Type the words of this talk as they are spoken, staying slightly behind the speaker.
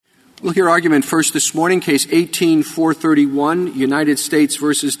We'll hear argument first this morning, Case 18-431, United States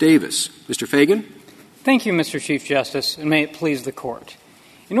v. Davis. Mr. Fagan. Thank you, Mr. Chief Justice, and may it please the Court.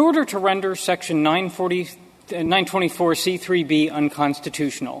 In order to render Section 924C3B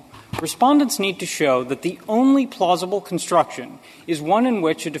unconstitutional, respondents need to show that the only plausible construction is one in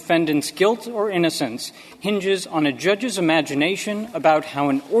which a defendant's guilt or innocence hinges on a judge's imagination about how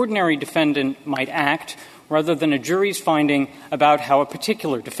an ordinary defendant might act rather than a jury's finding about how a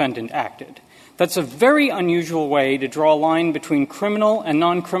particular defendant acted. That's a very unusual way to draw a line between criminal and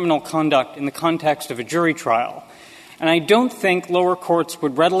non-criminal conduct in the context of a jury trial. And I don't think lower courts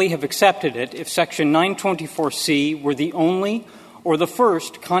would readily have accepted it if Section 924C were the only or the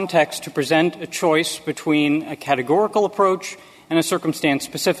first context to present a choice between a categorical approach and a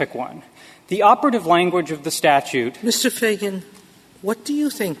circumstance-specific one. The operative language of the statute— Mr. Fagan, what do you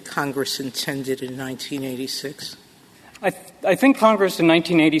think Congress intended in 1986? I think Congress in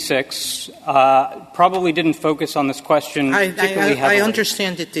 1986 probably didn't focus on this question particularly heavily. I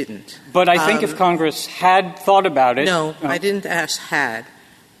understand it didn't. But I think if Congress had thought about it— No, I didn't ask had,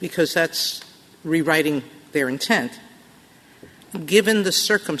 because that's rewriting their intent. Given the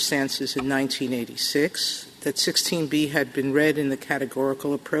circumstances in 1986, that 16b had been read in the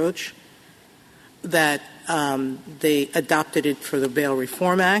categorical approach, that they adopted it for the Bail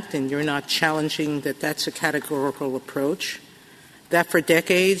Reform Act, and you're not challenging that that's a categorical approach, that for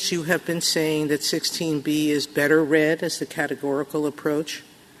decades you have been saying that 16b is better read as the categorical approach.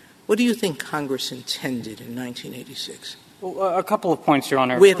 What do you think Congress intended in 1986? Well, a couple of points, Your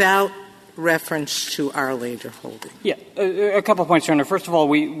Honor. Without reference to our later holding. Yeah, a couple of points, Your Honor. First of all,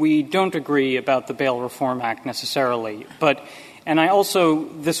 we don't agree about the Bail Reform Act necessarily, and I also,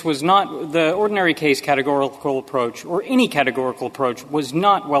 this was not, the ordinary case categorical approach, or any categorical approach, was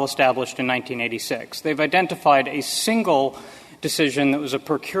not well established in 1986. They've identified a single decision that was a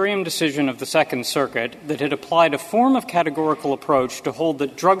per curiam decision of the Second Circuit that had applied a form of categorical approach to hold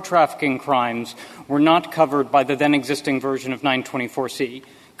that drug trafficking crimes were not covered by the then existing version of 924C.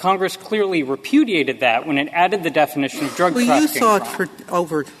 Congress clearly repudiated that when it added the definition of drug trafficking crime.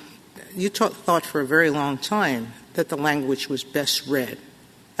 You thought for a very long time that the language was best read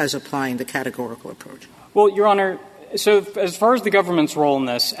as applying the categorical approach. Well, Your Honor, so as far as the government's role in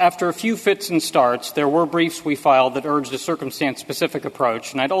this, after a few fits and starts, there were briefs we filed that urged a circumstance-specific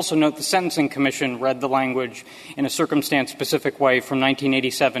approach. And I'd also note the Sentencing Commission read the language in a circumstance-specific way from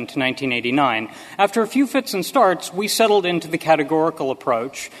 1987 to 1989. After a few fits and starts, we settled into the categorical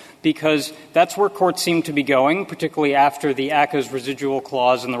approach because that's where courts seemed to be going, particularly after the ACCA's residual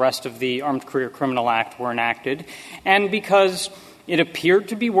clause and the rest of the Armed Career Criminal Act were enacted, and because it appeared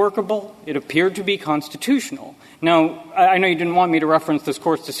to be workable, it appeared to be constitutional. Now, I know you didn't want me to reference this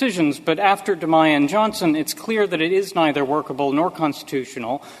Court's decisions, but after DiMaia and Johnson, it's clear that it is neither workable nor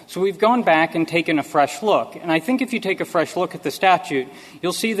constitutional, so we've gone back and taken a fresh look. And I think if you take a fresh look at the statute,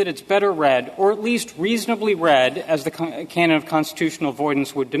 you'll see that it's better read, or at least reasonably read, as the canon of constitutional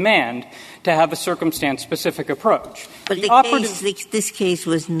avoidance would demand, to have a circumstance-specific approach. But this case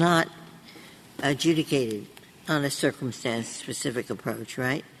was not adjudicated on a circumstance-specific approach,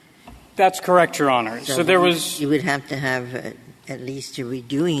 right? That's correct, Your Honor. So there was— You would have to have at least a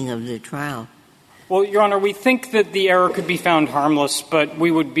redoing of the trial. Well, Your Honor, we think that the error could be found harmless, but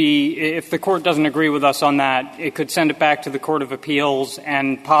we would be, if the Court doesn't agree with us on that, it could send it back to the Court of Appeals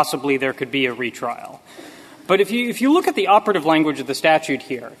and possibly there could be a retrial. But if you look at the operative language of the statute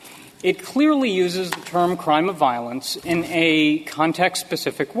here, it clearly uses the term crime of violence in a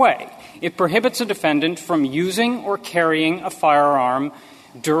context-specific way. It prohibits a defendant from using or carrying a firearm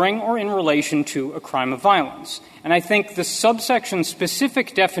during or in relation to a crime of violence. And I think the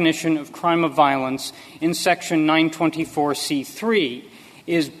subsection-specific definition of crime of violence in Section 924C3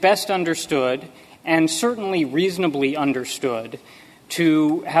 is best understood and certainly reasonably understood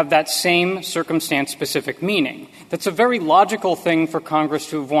to have that same circumstance-specific meaning. That's a very logical thing for Congress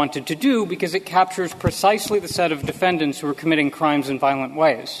to have wanted to do because it captures precisely the set of defendants who are committing crimes in violent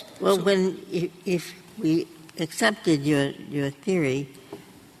ways. Well, if we accepted your theory,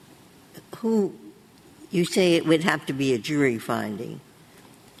 you say it would have to be a jury finding.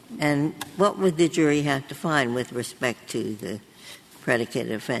 And what would the jury have to find with respect to the predicate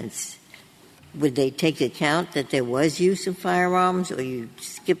offense? Would they take account that there was use of firearms, or you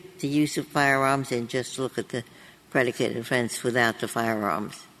skip the use of firearms and just look at the predicate offense without the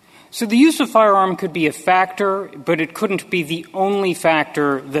firearms? So the use of firearm could be a factor, but it couldn't be the only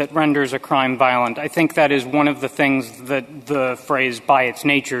factor that renders a crime violent. I think that is one of the things that the phrase by its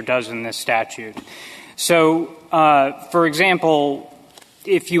nature does in this statute. So, for example,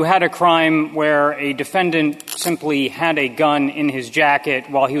 if you had a crime where a defendant simply had a gun in his jacket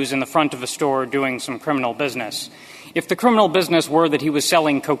while he was in the front of a store doing some criminal business. If the criminal business were that he was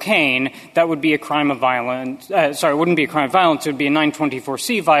selling cocaine, that would be a crime of violence. It wouldn't be a crime of violence. It would be a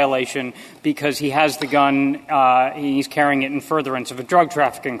 924C violation because he has the gun, he's carrying it in furtherance of a drug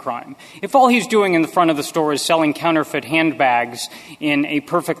trafficking crime. If all he's doing in the front of the store is selling counterfeit handbags in a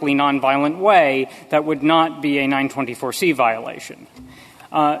perfectly nonviolent way, that would not be a 924C violation.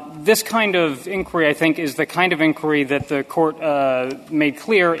 This kind of inquiry, I think, is the kind of inquiry that the Court made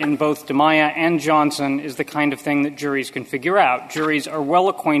clear in both DiMaia and Johnson is the kind of thing that juries can figure out. Juries are well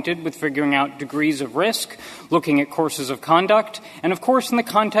acquainted with figuring out degrees of risk, looking at courses of conduct, and, of course, in the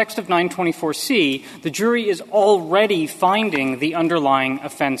context of 924C, the jury is already finding the underlying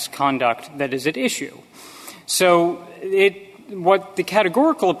offense conduct that is at issue. So what the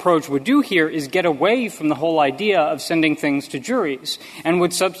categorical approach would do here is get away from the whole idea of sending things to juries and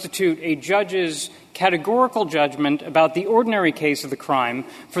would substitute a judge's categorical judgment about the ordinary case of the crime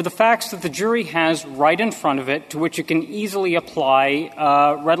for the facts that the jury has right in front of it, to which it can easily apply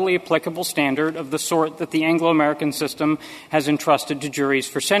a readily applicable standard of the sort that the Anglo-American system has entrusted to juries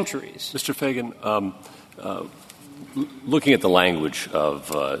for centuries. Mr. Fagan, looking at the language of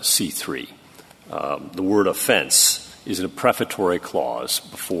C3, the word offense is in a prefatory clause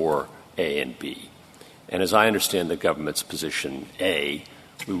before A and B. And as I understand the government's position, A,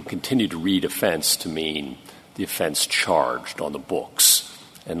 we will continue to read offense to mean the offense charged on the books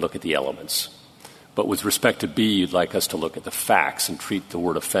and look at the elements. But with respect to B, you'd like us to look at the facts and treat the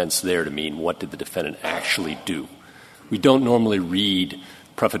word offense there to mean what did the defendant actually do. We don't normally read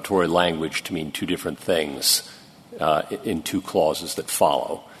prefatory language to mean two different things in two clauses that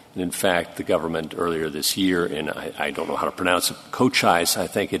follow. And in fact, the government earlier this year, and I don't know how to pronounce it, Kochais, I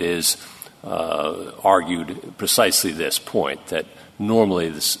think it is, argued precisely this point, that normally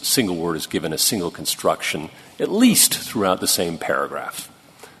this single word is given a single construction, at least throughout the same paragraph.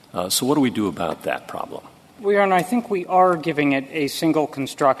 So what do we do about that problem? Well, Your Honor, I think we are giving it a single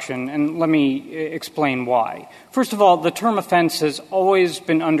construction, and let me explain why. First of all, the term offense has always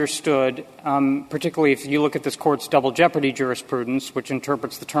been understood, particularly if you look at this Court's double jeopardy jurisprudence, which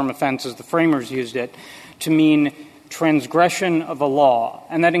interprets the term offense as the framers used it, to mean transgression of a law,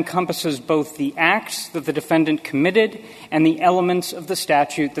 and that encompasses both the acts that the defendant committed and the elements of the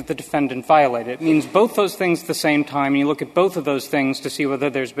statute that the defendant violated. It means both those things at the same time, and you look at both of those things to see whether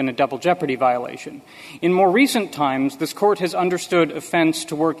there's been a double jeopardy violation. In more recent times, this Court has understood offense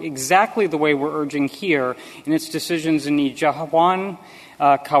to work exactly the way we're urging here in its decisions in Nijawan,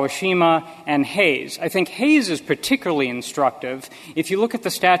 Kawashima, and Hayes. I think Hayes is particularly instructive. If you look at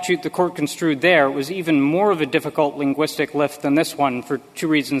the statute the Court construed there, it was even more of a difficult linguistic lift than this one for two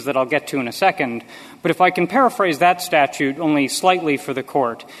reasons that I'll get to in a second. But if I can paraphrase that statute only slightly for the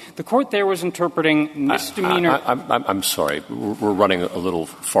Court there was interpreting misdemeanor. I'm sorry. We're running a little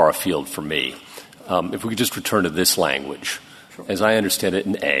far afield for me. If we could just return to this language. Sure. As I understand it,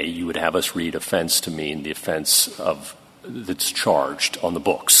 in A, you would have us read offense to mean the offense that's charged on the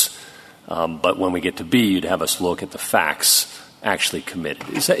books. But when we get to B, you'd have us look at the facts actually committed.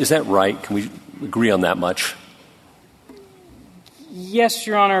 Is that right? Can we agree on that much? Yes,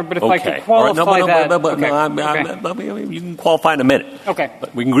 Your Honor, but if okay. I could qualify you can qualify in a minute. Okay.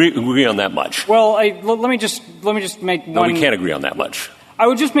 But we can agree on that much. Well, let me just make one. No, we can't agree on that much. I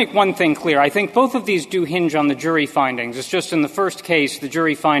would just make one thing clear. I think both of these do hinge on the jury findings. It's just in the first case, the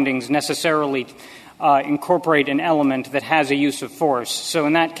jury findings necessarily incorporate an element that has a use of force. So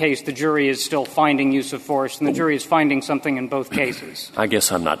in that case, the jury is still finding use of force, and the jury is finding something in both cases. I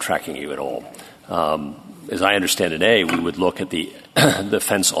guess I'm not tracking you at all. As I understand it, A, we would look at the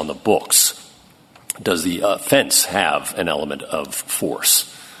offense on the books. Does the offense have an element of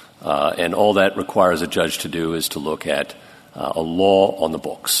force? And all that requires a judge to do is to look at a law on the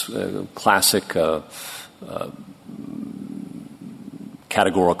books, classic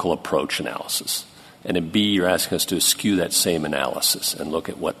categorical approach analysis. And in B, you're asking us to eschew that same analysis and look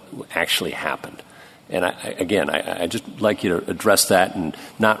at what actually happened. And I just like you to address that and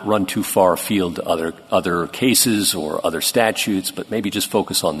not run too far afield to other cases or other statutes, but maybe just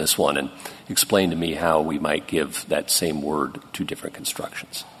focus on this one and explain to me how we might give that same word two different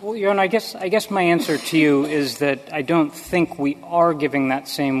constructions. Well, Your Honor, I guess my answer to you is that I don't think we are giving that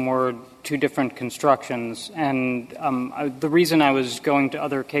same word two different constructions. And the reason I was going to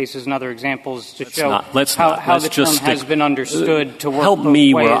other cases and other examples to show how the term has been understood to work Help both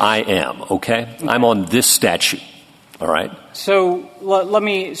me ways. Where I am, okay? I'm on this statute, all right? So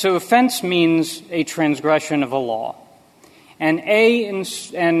so offense means a transgression of a law. And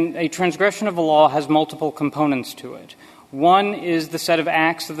a transgression of a law has multiple components to it. One is the set of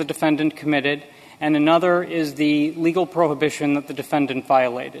acts that the defendant committed, and another is the legal prohibition that the defendant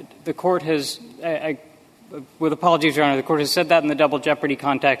violated. The Court has, with apologies, Your Honor, the Court has said that in the double jeopardy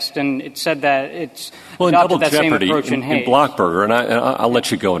context, and it said that it's adopted that same approach in Hayes. In Blockberger, and I'll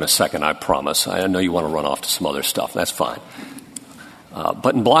let you go in a second, I promise. I know you want to run off to some other stuff. That's fine.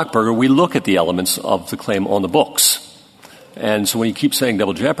 But in Blockberger, we look at the elements of the claim on the books. And so when you keep saying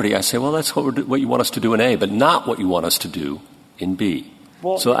double jeopardy, I say, well, that's what you want us to do in A, but not what you want us to do in B.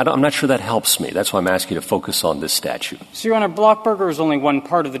 Well, so I'm not sure that helps me. That's why I'm asking you to focus on this statute. So, Your Honor, Blockberger is only one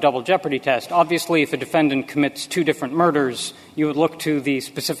part of the double jeopardy test. Obviously, if a defendant commits two different murders, you would look to the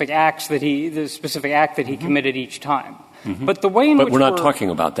specific act that he committed each time. Mm-hmm. But the way in which we're not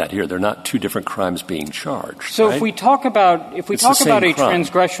talking about that here. They're not two different crimes being charged. So right? if we talk about a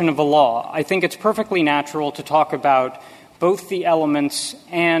transgression of a law, I think it's perfectly natural to talk about both the elements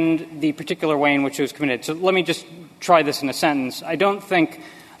and the particular way in which it was committed. So let me just try this in a sentence. I don't think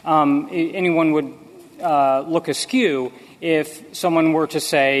anyone would look askew if someone were to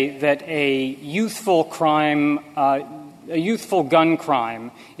say that a youthful gun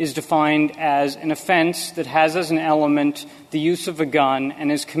crime is defined as an offense that has as an element the use of a gun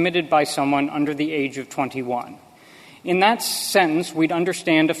and is committed by someone under the age of 21. In that sentence, we'd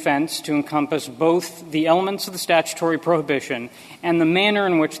understand offense to encompass both the elements of the statutory prohibition and the manner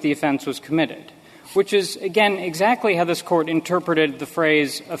in which the offense was committed, which is, again, exactly how this Court interpreted the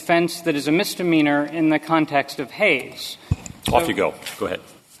phrase offense that is a misdemeanor in the context of Hayes. Off you go. Go ahead.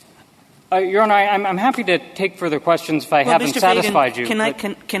 Your Honor, I'm happy to take further questions if I haven't satisfied you.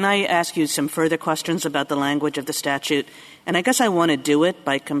 Can I ask you some further questions about the language of the statute? And I guess I want to do it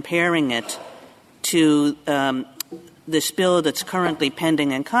by comparing it to this bill that's currently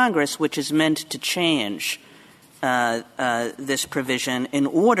pending in Congress, which is meant to change this provision in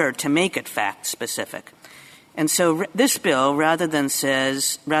order to make it fact-specific. And so this bill, rather than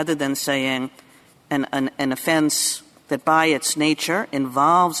saying an offense that by its nature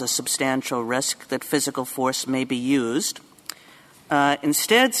involves a substantial risk that physical force may be used,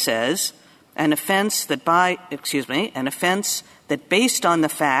 instead says an offense that based on the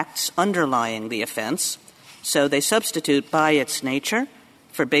facts underlying the offense. So they substitute by its nature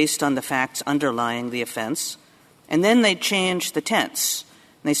for based on the facts underlying the offense. And then they change the tense.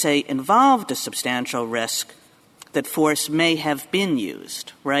 They say involved a substantial risk that force may have been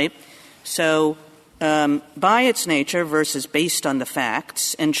used, right? So by its nature versus based on the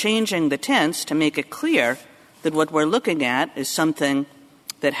facts, and changing the tense to make it clear that what we're looking at is something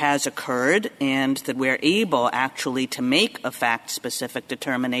that has occurred and that we're able actually to make a fact-specific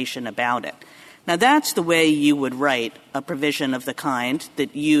determination about it. Now, that's the way you would write a provision of the kind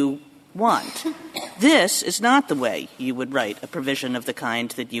that you want. This is not the way you would write a provision of the kind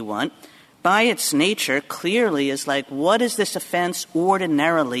that you want. By its nature, clearly is like, what is this offense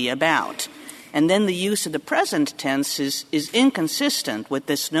ordinarily about? And then the use of the present tense is inconsistent with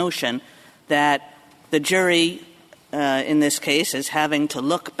this notion that the jury, in this case, is having to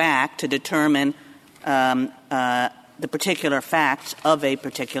look back to determine the particular facts of a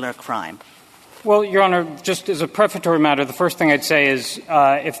particular crime. Well, Your Honor, just as a prefatory matter, the first thing I'd say is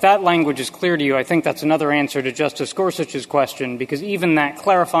if that language is clear to you, I think that's another answer to Justice Gorsuch's question, because even that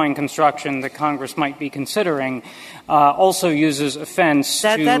clarifying construction that Congress might be considering also uses offense to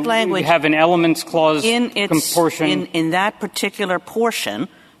have an elements clause portion. In that particular portion,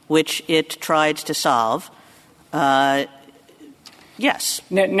 which it tried to solve, yes.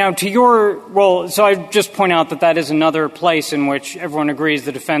 Now, so I just point out that is another place in which everyone agrees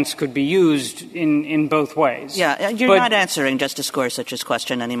the defense could be used in both ways. Yeah, you're not answering Justice Gorsuch's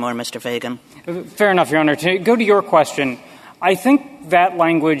question anymore, Mr. Fagan. Fair enough, Your Honor. To go to your question, I think that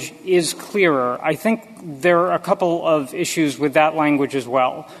language is clearer. I think there are a couple of issues with that language as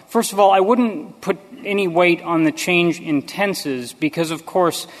well. First of all, I wouldn't put any weight on the change in tenses because, of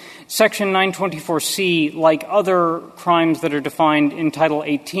course, Section 924C, like other crimes that are defined in Title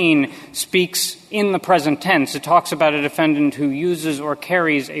 18, speaks in the present tense. It talks about a defendant who uses or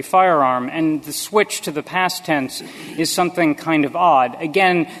carries a firearm, and the switch to the past tense is something kind of odd.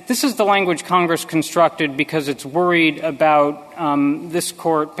 Again, this is the language Congress constructed because it's worried about this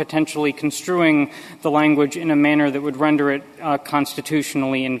Court potentially construing the language in a manner that would render it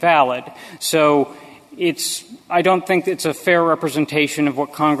constitutionally invalid. So I don't think it's a fair representation of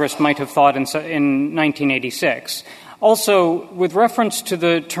what Congress might have thought in 1986. Also, with reference to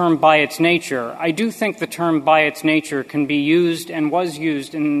the term by its nature, I do think the term by its nature can be used and was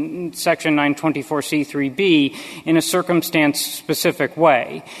used in Section 924C3B in a circumstance-specific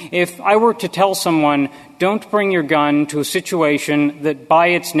way. If I were to tell someone, don't bring your gun to a situation that by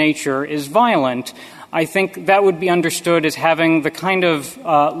its nature is violent, I think that would be understood as having the kind of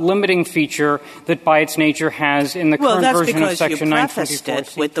limiting feature that by its nature has in the current version of Section 924. Well, that's because you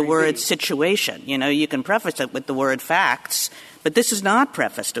prefaced it with the word situation. You know, you can preface it with the word facts, but this is not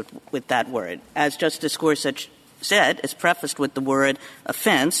prefaced with that word. As Justice Gorsuch said, it's prefaced with the word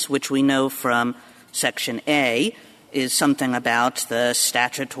offense, which we know from Section A is something about the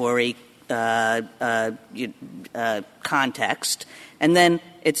statutory context. And then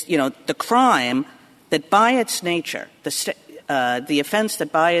it's, the crime that by its nature, the offense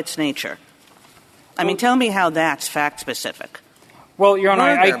that by its nature, tell me how that's fact-specific. Well, Your Honor,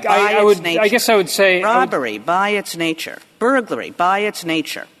 I guess I would say robbery by its nature, burglary by its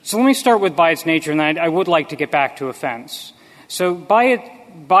nature. So let me start with by its nature, and then I would like to get back to offense. So by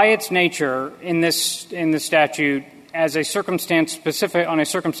its nature in this statute, as a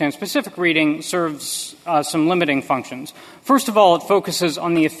circumstance-specific reading, serves some limiting functions. First of all, it focuses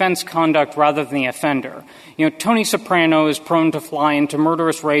on the offense conduct rather than the offender. Tony Soprano is prone to fly into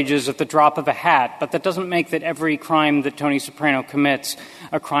murderous rages at the drop of a hat, but that doesn't make that every crime that Tony Soprano commits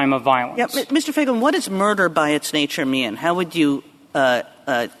a crime of violence. Yeah, Mr. Fagan, what does murder by its nature mean? How would you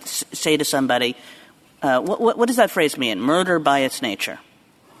say to somebody, what does that phrase mean, murder by its nature?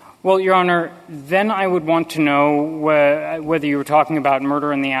 Well, Your Honor, then I would want to know whether you were talking about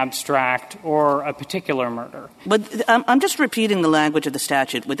murder in the abstract or a particular murder. But I'm just repeating the language of the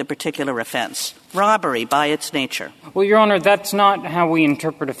statute with a particular offense. Robbery by its nature. Well, Your Honor, that's not how we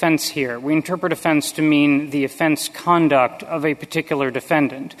interpret offense here. We interpret offense to mean the offense conduct of a particular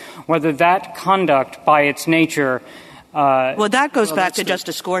defendant. Whether that conduct by its nature well, that goes back to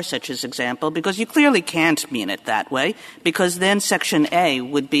Justice Gorsuch's example, because you clearly can't mean it that way, because then Section A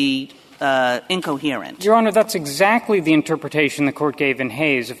would be incoherent. Your Honor, that's exactly the interpretation the Court gave in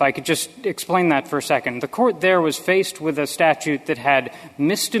Hayes. If I could just explain that for a second. The Court there was faced with a statute that had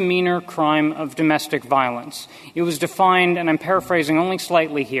misdemeanor crime of domestic violence. It was defined, and I'm paraphrasing only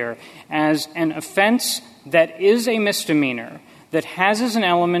slightly here, as an offense that is a misdemeanor that has as an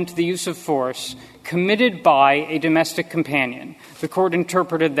element the use of force committed by a domestic companion. The Court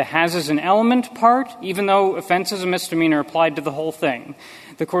interpreted the has as an element part, even though offense as a misdemeanor applied to the whole thing.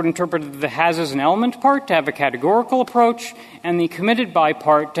 The Court interpreted the has as an element part to have a categorical approach and the committed by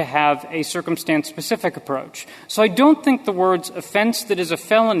part to have a circumstance-specific approach. So I don't think the words offense that is a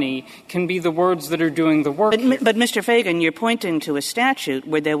felony can be the words that are doing the work here. But Mr. Fagan, you're pointing to a statute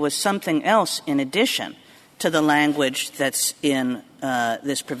where there was something else in addition to the language that's in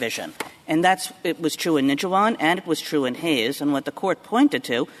this provision. And it was true in Nijuan and it was true in Hayes. And what the Court pointed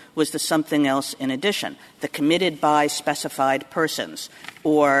to was the something else in addition, the committed by specified persons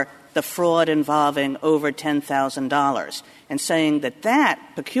or the fraud involving over $10,000, and saying that that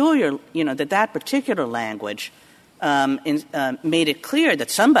particular language made it clear that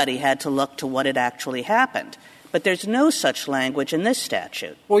somebody had to look to what had actually happened. But there's no such language in this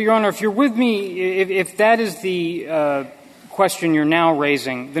statute. Well, Your Honor, if you're with me, if that is the question you're now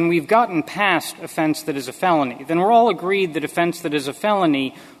raising, then we've gotten past offense that is a felony. Then we're all agreed that offense that is a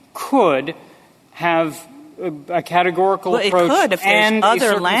felony could have a categorical approach it could if and there's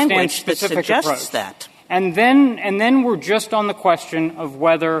other a language that circumstance-specific suggests approach. that. And then we're just on the question of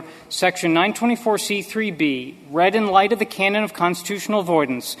whether Section 924C3B, read in light of the canon of constitutional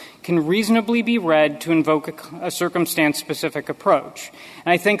avoidance, can reasonably be read to invoke a circumstance-specific approach.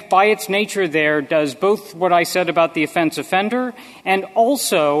 And I think by its nature there does both what I said about the offense offender and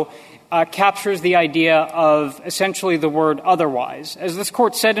also captures the idea of essentially the word otherwise. As this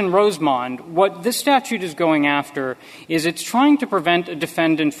Court said in Rosemond, what this statute is going after is it's trying to prevent a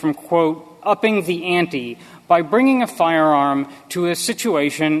defendant from, quote, upping the ante by bringing a firearm to a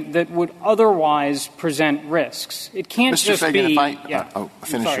situation that would otherwise present risks. It can't Mr. just Fagan, be... if I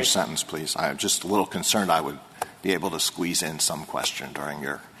finish Sorry. your sentence, please. I'm just a little concerned I would be able to squeeze in some question during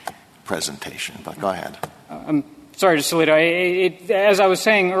your presentation, but go ahead. Sorry, Justice Alito. As I was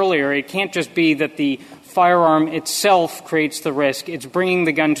saying earlier, it can't just be that the firearm itself creates the risk. It's bringing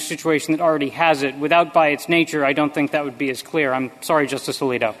the gun to a situation that already has it. Without by its nature, I don't think that would be as clear. I'm sorry, Justice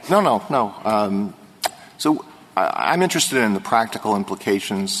Alito. No. So I'm interested in the practical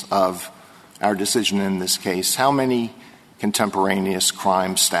implications of our decision in this case. How many contemporaneous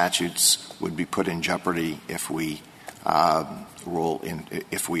crime statutes would be put in jeopardy if we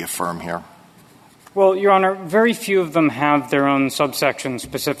if we affirm here? Well, Your Honor, very few of them have their own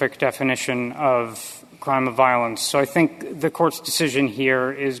subsection-specific definition of crime of violence. So I think the Court's decision here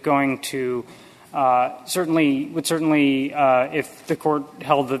is going to if the court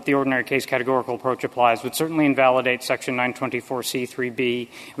held that the ordinary case categorical approach applies, would certainly invalidate Section 924C3B.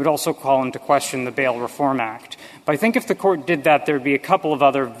 It would also call into question the Bail Reform Act. But I think if the court did that, there would be a couple of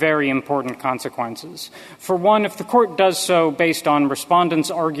other very important consequences. For one, if the court does so based on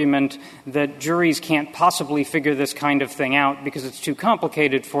respondents' argument that juries can't possibly figure this kind of thing out because it's too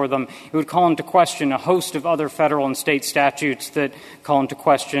complicated for them, it would call into question a host of other federal and state statutes that call into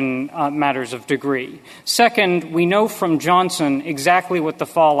question matters of degree. Second, we know from Johnson exactly what the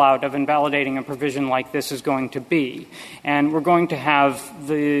fallout of invalidating a provision like this is going to be. And we're going to have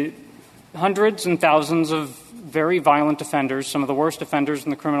the hundreds and thousands of very violent offenders, some of the worst offenders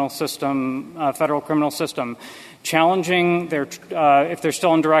in the criminal system, federal criminal system, challenging their, if they're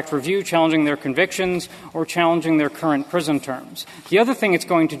still in direct review, challenging their convictions or challenging their current prison terms. The other thing it's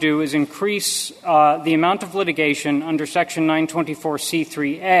going to do is increase the amount of litigation under Section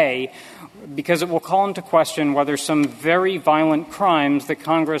 924C3A because it will call into question whether some very violent crimes that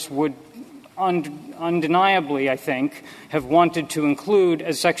Congress would undeniably, I think, have wanted to include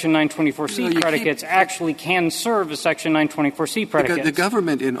as Section 924C predicates actually can serve as Section 924C predicates. The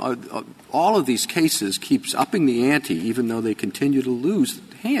government in all of these cases keeps upping the ante even though they continue to lose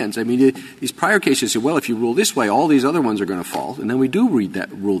hands. I mean, these prior cases say, well, if you rule this way, all these other ones are going to fall. And then we do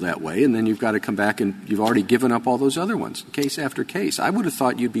rule that way, and then you've got to come back and you've already given up all those other ones, case after case. I would have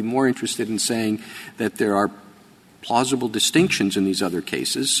thought you'd be more interested in saying that there are plausible distinctions in these other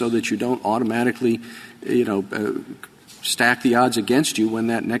cases so that you don't automatically, stack the odds against you when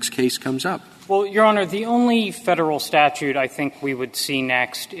that next case comes up. Well, Your Honor, the only federal statute I think we would see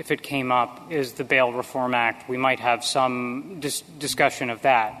next if it came up is the Bail Reform Act. We might have some discussion of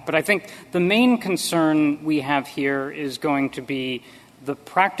that. But I think the main concern we have here is going to be the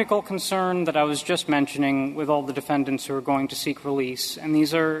practical concern that I was just mentioning with all the defendants who are going to seek release. And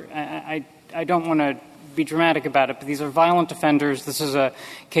these are I don't want to be dramatic about it, but these are violent offenders. This is a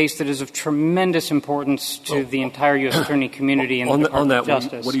case that is of tremendous importance to the entire U.S. Attorney community and the Department of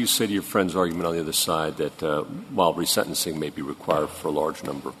Justice. What do you say to your friend's argument on the other side that while resentencing may be required for a large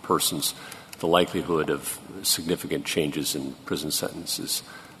number of persons, the likelihood of significant changes in prison sentences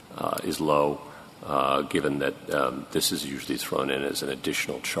is low, given that this is usually thrown in as an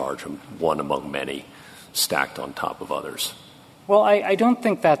additional charge, one among many, stacked on top of others? Well, I don't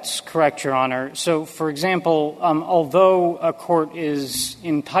think that's correct, Your Honor. So, for example, although a court is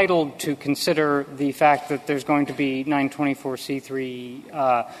entitled to consider the fact that there's going to be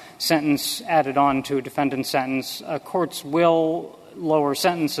 924C3 sentence added on to a defendant's sentence, courts will lower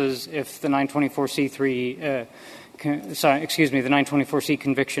sentences if the 924C3 the 924C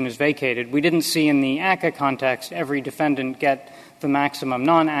conviction is vacated. We didn't see in the ACCA context every defendant get the maximum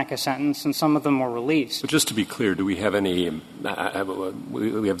non-ACCA sentence, and some of them were released. But just to be clear, do we have any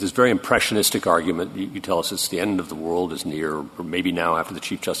we have this very impressionistic argument. You tell us it's the end of the world is near, or maybe now after the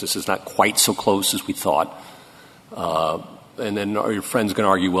Chief Justice is not quite so close as we thought. And then are your friends going to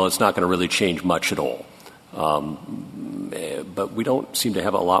argue, well, it's not going to really change much at all. But we don't seem to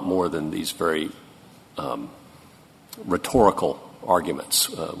have a lot more than these very rhetorical arguments.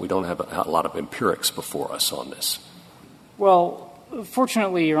 We don't have a lot of empirics before us on this. Well,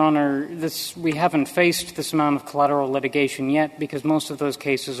 fortunately, Your Honor, we haven't faced this amount of collateral litigation yet because most of those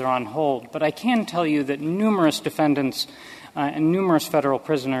cases are on hold. But I can tell you that numerous defendants and numerous federal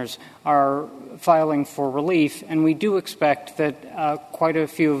prisoners are filing for relief, and we do expect that quite a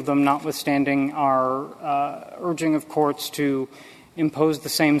few of them, notwithstanding our urging of courts to impose the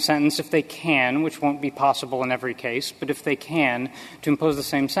same sentence if they can, which won't be possible in every case, but if they can, to impose the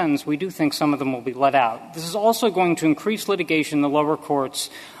same sentence, we do think some of them will be let out. This is also going to increase litigation in the lower courts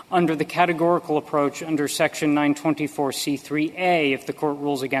under the categorical approach under Section 924C3A if the court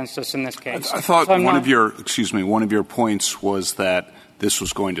rules against us in this case. I thought one of your points was that this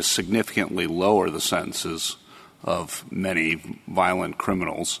was going to significantly lower the sentences of many violent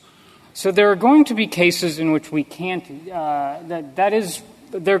criminals. So there are going to be cases in which we can't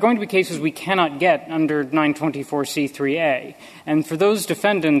there are going to be cases we cannot get under 924C3A. And for those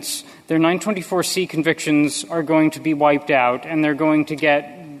defendants, their 924C convictions are going to be wiped out, and they're going to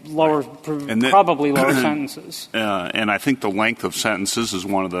get probably lower sentences. And I think the length of sentences is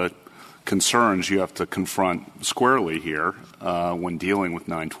one of the concerns you have to confront squarely here when dealing with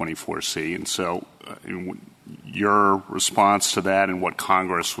 924C. And so your response to that and what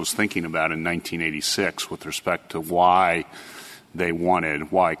Congress was thinking about in 1986 with respect to why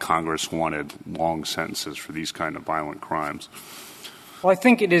Congress wanted long sentences for these kind of violent crimes. Well, I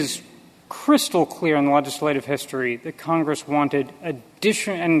think it is crystal clear in the legislative history that Congress wanted and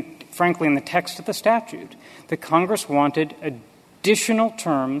frankly in the text of the statute, that Congress wanted additional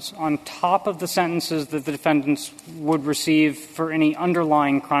terms on top of the sentences that the defendants would receive for any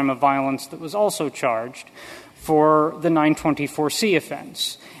underlying crime of violence that was also charged for the 924C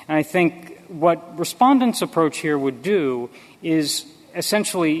offense. And I think what respondents' approach here would do is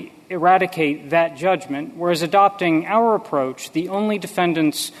essentially eradicate that judgment, whereas adopting our approach, the only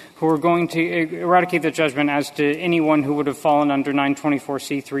defendants who are going to eradicate the judgment as to anyone who would have fallen under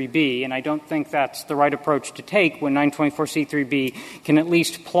 924C3B, and I don't think that's the right approach to take when 924C3B can at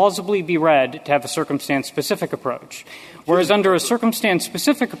least plausibly be read to have a circumstance-specific approach. Whereas under a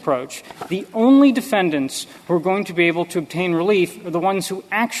circumstance-specific approach, the only defendants who are going to be able to obtain relief are the ones who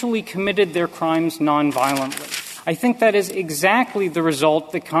actually committed their crimes nonviolently. I think that is exactly the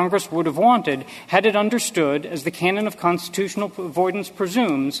result that Congress would have wanted had it understood, as the canon of constitutional avoidance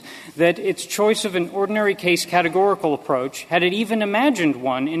presumes, that its choice of an ordinary case categorical approach, had it even imagined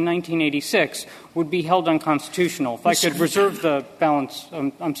one in 1986, would be held unconstitutional. If I could reserve the balance —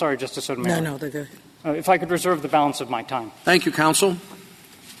 I'm sorry, Justice Sotomayor. No, go ahead. If I could reserve the balance of my time. Thank you, counsel.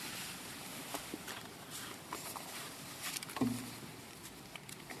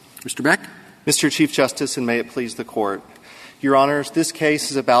 Mr. Beck. Mr. Chief Justice, and may it please the Court. Your Honors, this case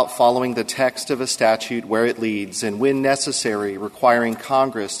is about following the text of a statute where it leads and, when necessary, requiring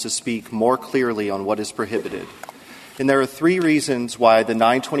Congress to speak more clearly on what is prohibited. And there are three reasons why the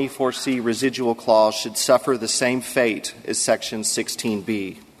 924C residual clause should suffer the same fate as Section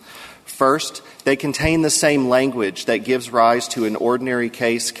 16B. First, they contain the same language that gives rise to an ordinary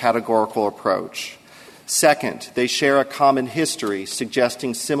case categorical approach. Second, they share a common history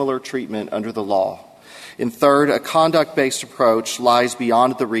suggesting similar treatment under the law. And third, a conduct-based approach lies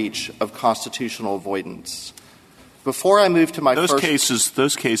beyond the reach of constitutional avoidance. Before I move to my those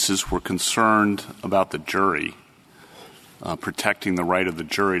cases were concerned about the jury, protecting the right of the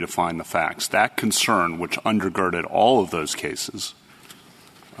jury to find the facts. That concern, which undergirded all of those cases,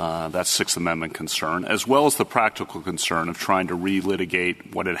 that Sixth Amendment concern, as well as the practical concern of trying to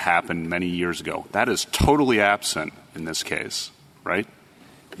relitigate what had happened many years ago. That is totally absent in this case, right?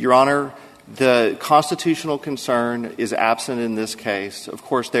 Your Honor, the constitutional concern is absent in this case. Of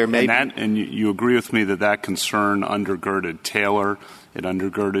course, there may be... And you agree with me that that concern undergirded Taylor, it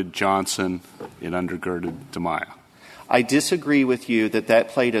undergirded Johnson, it undergirded DiMaia. I disagree with you that that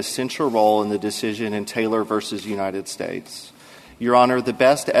played a central role in the decision in Taylor versus United States. Your Honor, the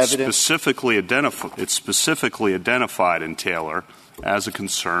best evidence... It's specifically identified in Taylor as a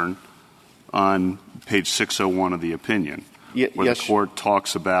concern on page 601 of the opinion, where the Court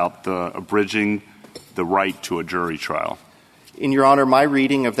talks about abridging the right to a jury trial. In Your Honor, my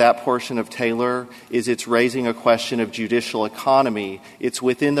reading of that portion of Taylor is it's raising a question of judicial economy. It's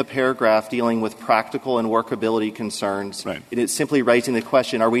within the paragraph dealing with practical and workability concerns. Right. And it's simply raising the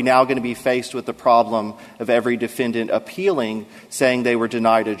question, are we now going to be faced with the problem of every defendant appealing, saying they were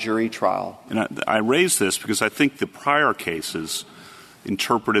denied a jury trial? And I raise this because I think the prior cases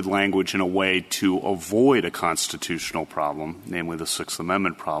interpreted language in a way to avoid a constitutional problem, namely the Sixth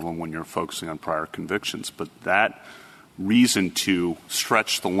Amendment problem, when you're focusing on prior convictions. But that reason to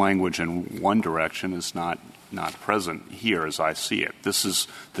stretch the language in one direction is not present here as I see it. This is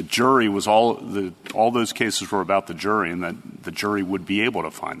the jury was all those cases were about the jury, and that the jury would be able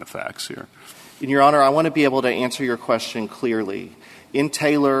to find the facts here. In Your Honor, I want to be able to answer your question clearly. In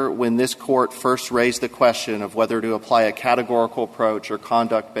Taylor, when this Court first raised the question of whether to apply a categorical approach or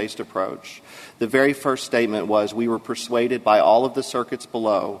conduct-based approach, the very first statement was we were persuaded by all of the circuits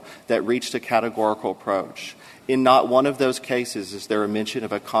below that reached a categorical approach. In not one of those cases is there a mention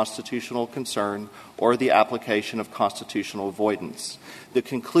of a constitutional concern or the application of constitutional avoidance. The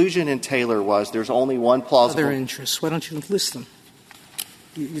conclusion in Taylor was there's only one plausible... Other interests. Why don't you list them?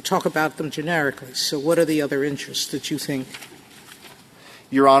 You talk about them generically. So what are the other interests that you think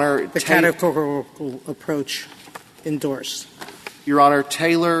Your Honor, the categorical approach endorsed? Your Honor,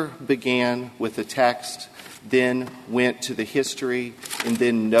 Taylor began with the text, then went to the history, and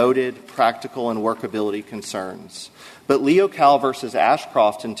then noted practical and workability concerns. But Leocal versus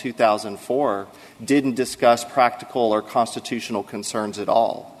Ashcroft in 2004 didn't discuss practical or constitutional concerns at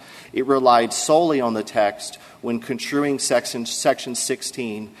all. It relied solely on the text when construing Section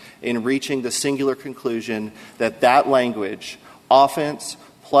 16 and reaching the singular conclusion that that language, offense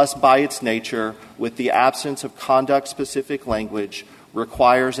plus by its nature, with the absence of conduct-specific language,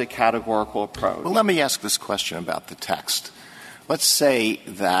 requires a categorical approach. Well, let me ask this question about the text. Let's say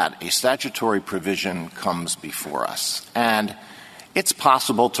that a statutory provision comes before us, and it's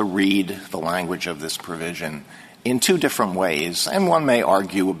possible to read the language of this provision in two different ways, and one may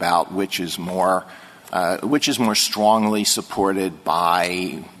argue about which is more strongly supported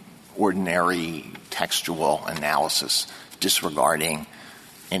by ordinary textual analysis. disregarding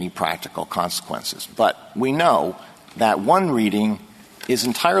any practical consequences. But we know that one reading is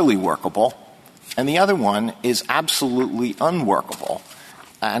entirely workable and the other one is absolutely unworkable.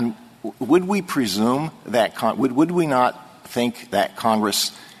 And would we presume that would we not think that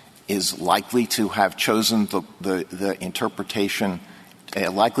Congress is likely to have chosen the interpretation,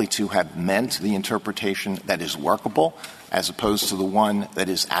 likely to have meant the interpretation that is workable as opposed to the one that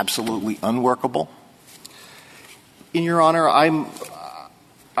is absolutely unworkable? In Your Honor, I'm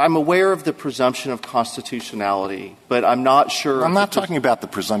aware of the presumption of constitutionality, but I'm not sure. I'm not talking about the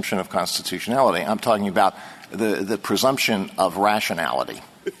presumption of constitutionality. I'm talking about the presumption of rationality.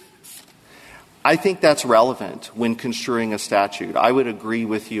 I think that's relevant when construing a statute. I would agree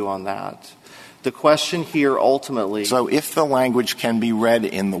with you on that. The question here ultimately. So if the language can be read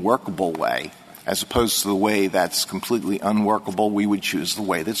in the workable way, as opposed to the way that's completely unworkable, we would choose the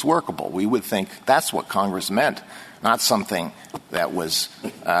way that's workable. We would think that's what Congress meant, not something that was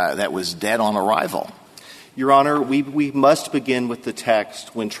dead on arrival. Your Honor, we must begin with the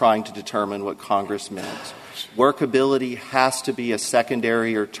text when trying to determine what Congress meant. Workability has to be a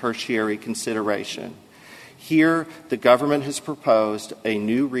secondary or tertiary consideration. Here, the government has proposed a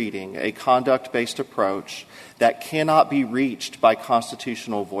new reading, a conduct-based approach that cannot be reached by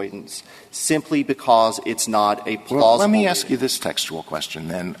constitutional avoidance simply because it's not a plausible Well, let me reading. ask you this textual question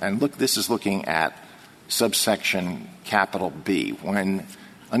then. And look, this is looking at subsection capital B. When,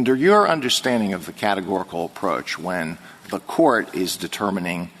 under your understanding of the categorical approach, when the court is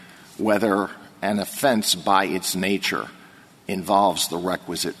determining whether an offense by its nature involves the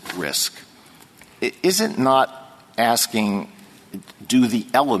requisite risk, is it not asking, do the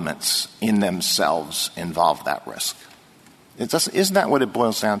elements in themselves involve that risk? Isn't that what it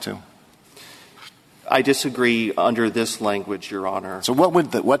boils down to? I disagree under this language, Your Honor. So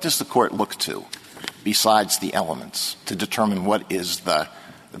what does the court look to besides the elements to determine what is the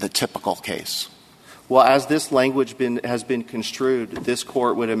typical case? Well, as this language has been construed, this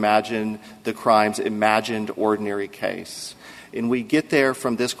court would imagine the crime's imagined ordinary case. And we get there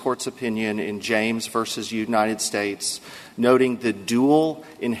from this court's opinion in James versus United States, noting the dual,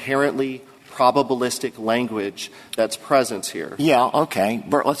 inherently probabilistic language that's present here. Yeah, okay.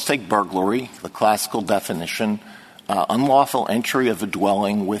 Let's take burglary, the classical definition, unlawful entry of a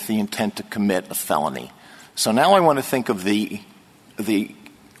dwelling with the intent to commit a felony. So now I want to think of the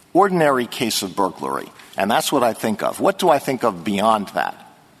ordinary case of burglary, and that's what I think of. What do I think of beyond that?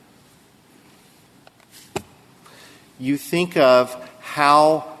 You think of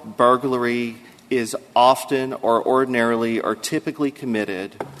how burglary is often or ordinarily or typically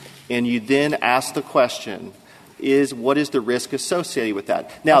committed, and you then ask the question, what is the risk associated with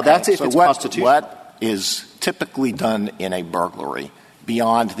that? Now, Okay, that's if so it's what, constitutional. What is typically done in a burglary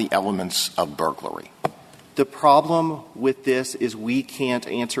beyond the elements of burglary? The problem with this is we can't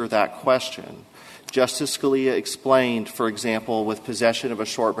answer that question. Justice Scalia explained, for example, with possession of a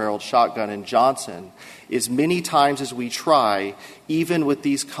short-barreled shotgun in Johnson, is many times as we try, even with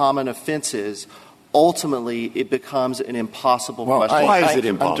these common offenses, ultimately it becomes an impossible question. Why is it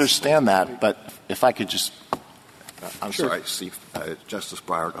impossible? I understand that, but if I could just – I'm sorry, Justice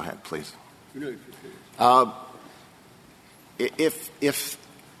Breyer, go ahead, please. If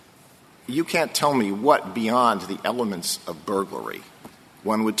you can't tell me what beyond the elements of burglary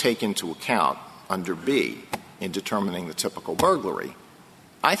one would take into account under B in determining the typical burglary,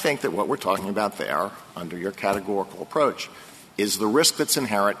 I think that what we're talking about there, under your categorical approach, is the risk that's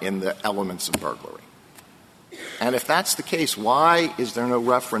inherent in the elements of burglary. And if that's the case, why is there no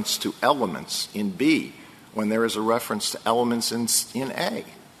reference to elements in B when there is a reference to elements in A?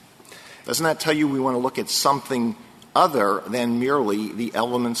 Doesn't that tell you we want to look at something other than merely the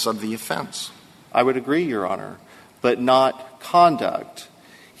elements of the offense? I would agree, Your Honor, but not conduct.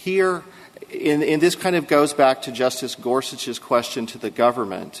 Here, and this kind of goes back to Justice Gorsuch's question to the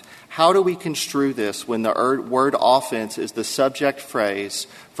government. How do we construe this when the word offense is the subject phrase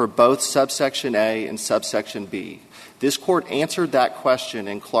for both subsection A and subsection B? This Court answered that question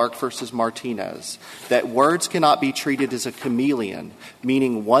in Clark v. Martinez, that words cannot be treated as a chameleon,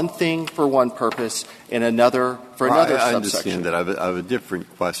 meaning one thing for one purpose and another for another I subsection. understand that. I have a different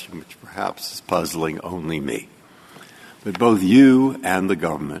question, which perhaps is puzzling only me. But both you and the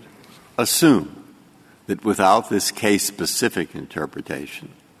government assume that without this case-specific interpretation,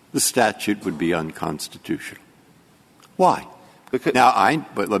 the statute would be unconstitutional. Why?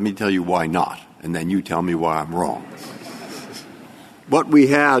 But let me tell you why not, and then you tell me why I'm wrong. What we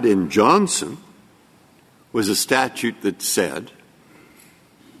had in Johnson was a statute that said,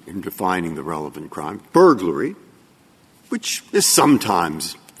 in defining the relevant crime, burglary, which is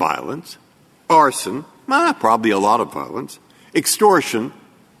sometimes violence, arson, Probably a lot of violence. Extortion,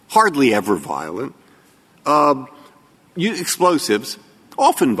 hardly ever violent. Explosives,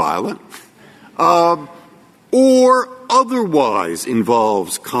 often violent. Or otherwise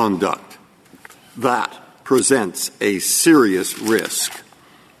involves conduct that presents a serious risk,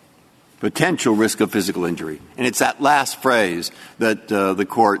 potential risk of physical injury. And it's that last phrase that the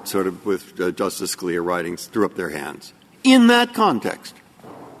Court, sort of with Justice Scalia writings, threw up their hands. In that context.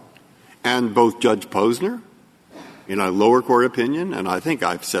 And both Judge Posner, in a lower court opinion, and I think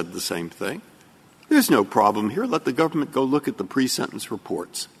I've said the same thing, there's no problem here. Let the government go look at the pre-sentence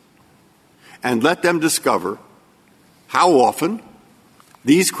reports and let them discover how often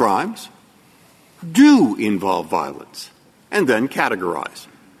these crimes do involve violence, and then categorize.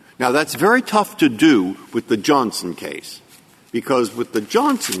 Now, that's very tough to do with the Johnson case, because with the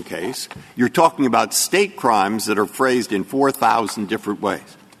Johnson case, you're talking about state crimes that are phrased in 4,000 different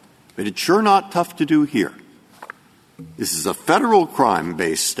ways. But it's sure not tough to do here. This is a federal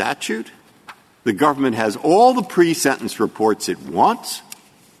crime-based statute. The government has all the pre-sentence reports it wants,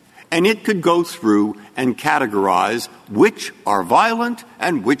 and it could go through and categorize which are violent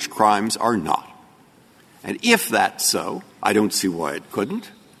and which crimes are not. And if that's so, I don't see why it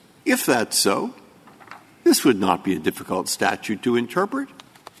couldn't. If that's so, this would not be a difficult statute to interpret.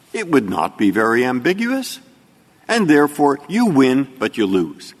 It would not be very ambiguous. And therefore, you win, but you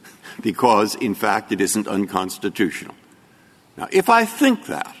lose, because, in fact, it isn't unconstitutional. Now, if I think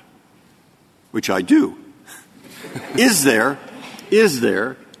that, which I do, is there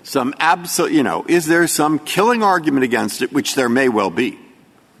some is there some killing argument against it, which there may well be,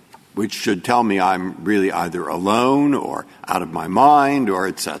 which should tell me I'm really either alone or out of my mind or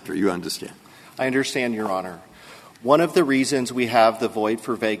et cetera? You understand? I understand, Your Honor. One of the reasons we have the void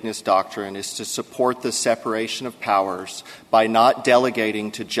for vagueness doctrine is to support the separation of powers by not delegating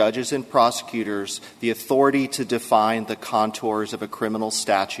to judges and prosecutors the authority to define the contours of a criminal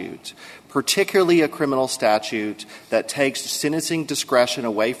statute, particularly a criminal statute that takes sentencing discretion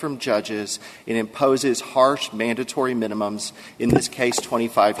away from judges and imposes harsh mandatory minimums, in this case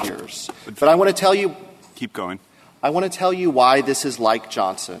 25 years. But I want to tell you — Keep going. I want to tell you why this is like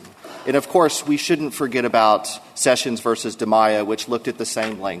Johnson. And, of course, we shouldn't forget about Sessions versus DiMaia, which looked at the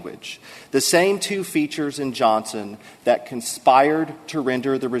same language. The same two features in Johnson that conspired to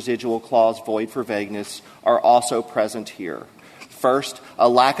render the residual clause void for vagueness are also present here. First, a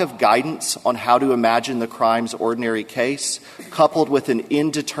lack of guidance on how to imagine the crime's ordinary case, coupled with an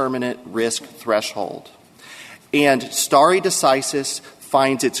indeterminate risk threshold. And stare decisis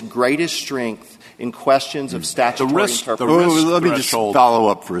finds its greatest strength in questions of statutory interpretation. Let me just follow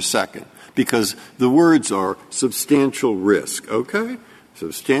up for a second, because the words are substantial risk, okay?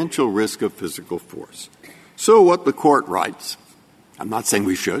 Substantial risk of physical force. So what the Court writes, I'm not saying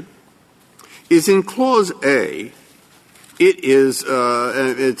we should, is in Clause A,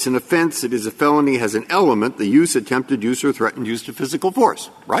 it's an offense, it is a felony, has an element, the use, attempted use, or threatened use of physical force,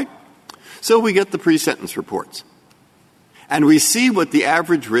 right? So we get the pre-sentence reports. And we see what the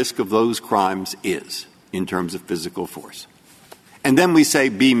average risk of those crimes is in terms of physical force. And then we say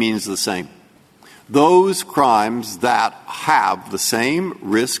B means the same. Those crimes that have the same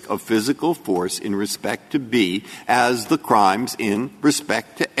risk of physical force in respect to B as the crimes in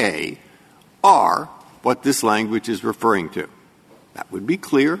respect to A are what this language is referring to. That would be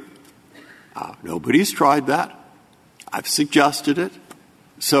clear. Nobody's tried that. I've suggested it.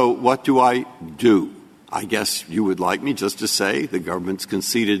 So what do? I guess you would like me just to say the government's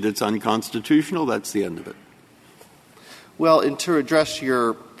conceded it's unconstitutional. That's the end of it. Well, and to address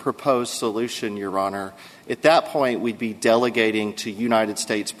your proposed solution, Your Honor, at that point we'd be delegating to United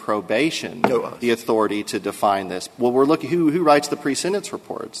States probation the authority to define this. Well, we're looking who writes the pre-sentence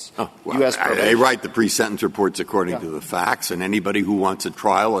reports? U.S. probation. They write the pre-sentence reports according to the facts, and anybody who wants a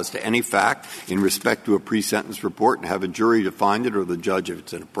trial as to any fact in respect to a pre-sentence report and have a jury to find it, or the judge, if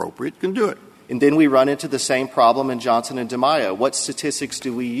it's inappropriate, can do it. And then we run into the same problem in Johnson and DiMaia. What statistics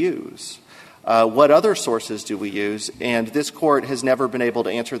do we use? What other sources do we use? And this Court has never been able to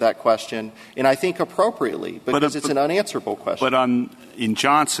answer that question, and I think appropriately, because it's an unanswerable question. But in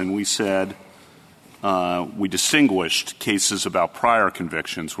Johnson, we said we distinguished cases about prior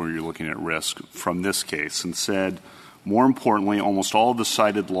convictions where you're looking at risk from this case and said, more importantly, almost all of the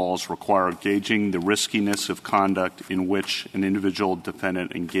cited laws require gauging the riskiness of conduct in which an individual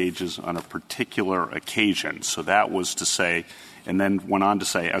defendant engages on a particular occasion. So that was to say, and then went on to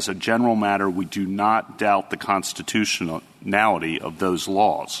say, as a general matter, we do not doubt the constitutionality of those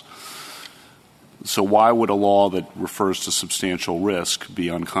laws. So why would a law that refers to substantial risk be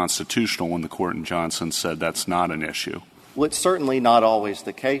unconstitutional when the Court in Johnson said that's not an issue? Well, it's certainly not always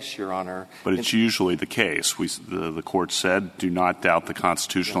the case, Your Honor. But it's usually the case. The Court said, do not doubt the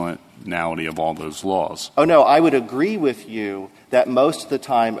constitutionality of all those laws. Oh, no, I would agree with you that most of the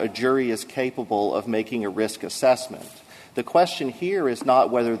time a jury is capable of making a risk assessment. The question here is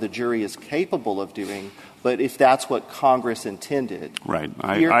not whether the jury is capable of doing, but if that's what Congress intended. Right.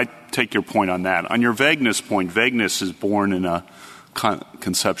 I take your point on that. On your vagueness point, vagueness is born in a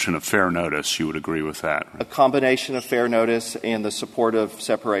conception of fair notice. You would agree with that? Right? A combination of fair notice and the support of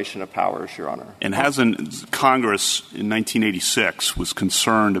separation of powers, Your Honor. And hasn't Congress in 1986 was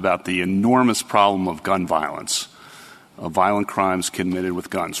concerned about the enormous problem of gun violence, of violent crimes committed with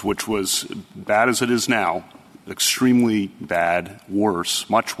guns, which was bad as it is now, extremely bad, worse,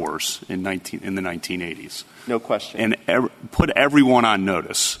 much worse in the 1980s. No question. And put everyone on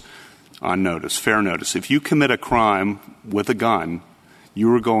notice, fair notice. If you commit a crime with a gun,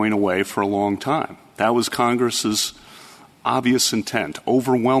 you are going away for a long time. That was Congress's obvious intent,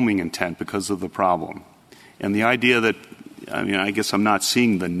 overwhelming intent because of the problem. And the idea that, I guess I'm not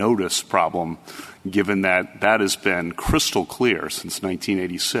seeing the notice problem, given that that has been crystal clear since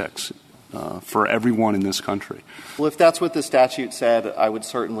 1986. For everyone in this country. Well, if that's what the statute said, I would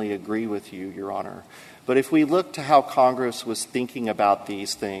certainly agree with you, Your Honor. But if we look to how Congress was thinking about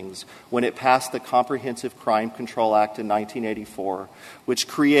these things when it passed the Comprehensive Crime Control Act in 1984, which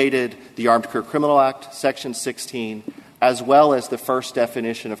created the Armed Career Criminal Act, Section 16, as well as the first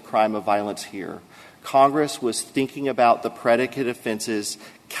definition of crime of violence here, Congress was thinking about the predicate offenses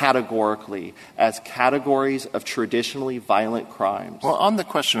categorically as categories of traditionally violent crimes. Well, on the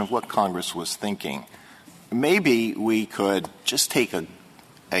question of what Congress was thinking, maybe we could just take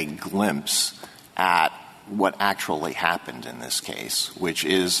a glimpse at what actually happened in this case, which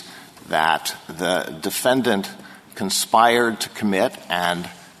is that the defendant conspired to commit and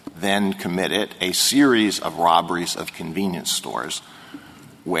then committed a series of robberies of convenience stores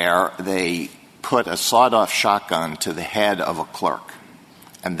where they put a sawed-off shotgun to the head of a clerk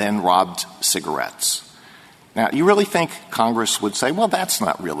and then robbed cigarettes. Now, you really think Congress would say, well, that's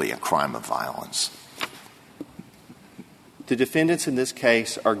not really a crime of violence? The defendants in this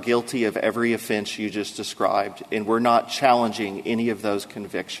case are guilty of every offense you just described, and we're not challenging any of those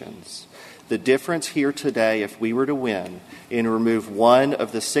convictions. The difference here today, if we were to win and remove one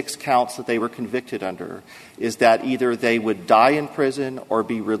of the 6 counts that they were convicted under, is that either they would die in prison or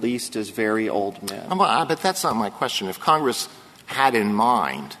be released as very old men. But that's not my question. If Congress had in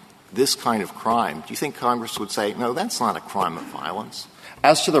mind this kind of crime, do you think Congress would say, no, that's not a crime of violence?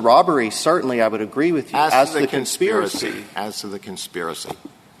 As to the robbery, certainly I would agree with you. As to the conspiracy. As to the conspiracy.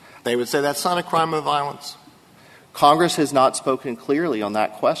 They would say that's not a crime of violence? Congress has not spoken clearly on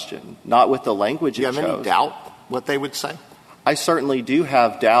that question, not with the language it chose. Do you have any doubt what they would say? I certainly do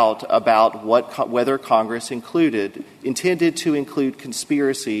have doubt about whether Congress intended to include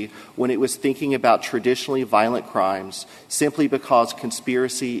conspiracy when it was thinking about traditionally violent crimes simply because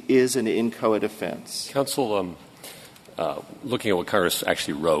conspiracy is an inchoate offense. Counsel, looking at what Congress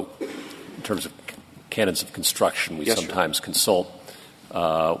actually wrote in terms of canons of construction, we sometimes consult.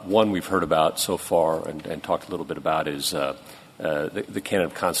 One we've heard about so far and talked a little bit about is the canon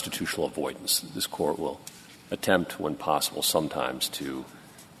of constitutional avoidance. This Court will attempt, when possible, sometimes to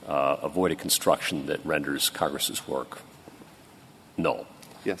avoid a construction that renders Congress's work null.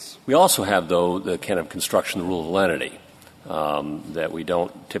 Yes. We also have, though, the canon of construction, the rule of lenity, that we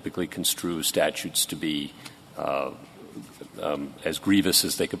don't typically construe statutes to be as grievous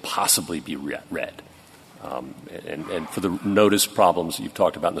as they could possibly be read. And for the notice problems you've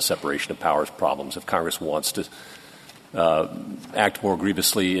talked about and the separation of powers problems, if Congress wants to act more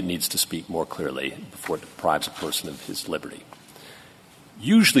grievously, it needs to speak more clearly before it deprives a person of his liberty.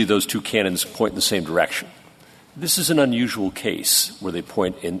 Usually those two canons point in the same direction. This is an unusual case where they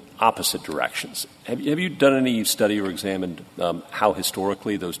point in opposite directions. Have you done any study or examined how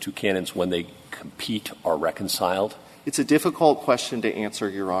historically those two canons, when they compete, are reconciled? It's a difficult question to answer,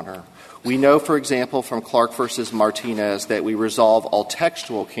 Your Honor. We know, for example, from Clark v. Martinez that we resolve all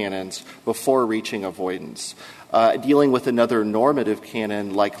textual canons before reaching avoidance. Dealing with another normative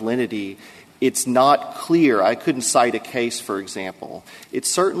canon like lenity, it's not clear. I couldn't cite a case, for example. It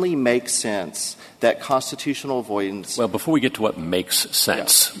certainly makes sense that constitutional avoidance — Well, before we get to what makes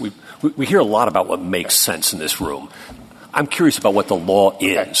sense, we hear a lot about what makes sense in this room. I'm curious about what the law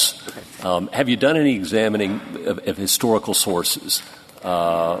is. Okay. Have you done any examining of historical sources?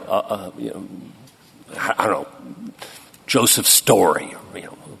 I don't know, Joseph Story,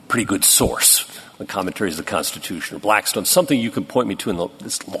 pretty good source, the commentaries of the Constitution, or Blackstone, something you can point me to in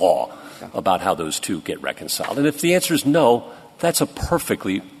this law about how those two get reconciled. And if the answer is no, that's a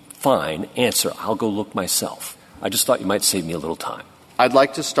perfectly fine answer. I'll go look myself. I just thought you might save me a little time. I'd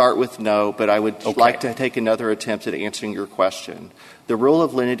like to start with no, but I would like to take another attempt at answering your question. The rule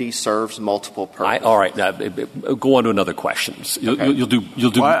of lenity serves multiple purposes. All right. Now, go on to another question. You'll do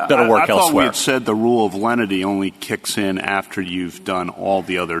better work I thought elsewhere. we had said the rule of lenity only kicks in after you've done all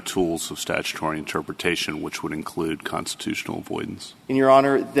the other tools of statutory interpretation, which would include constitutional avoidance. And, Your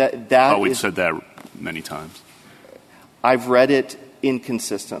Honor, that we've said that many times. I've read it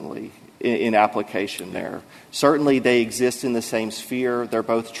inconsistently in application there. Certainly they exist in the same sphere. They're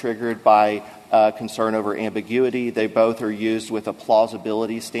both triggered by concern over ambiguity. They both are used with a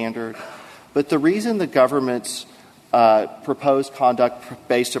plausibility standard. But the reason the government's proposed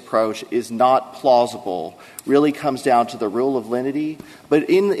conduct-based approach is not plausible really comes down to the rule of lenity. But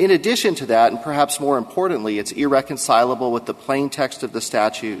in addition to that, and perhaps more importantly, it's irreconcilable with the plain text of the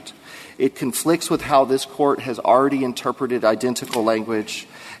statute. It conflicts with how this Court has already interpreted identical language,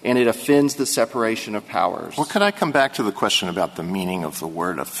 and it offends the separation of powers. Well, could I come back to the question about the meaning of the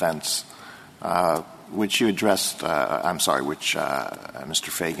word offense, which you addressed, which Mr.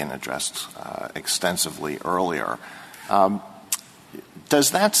 Fagan addressed extensively earlier.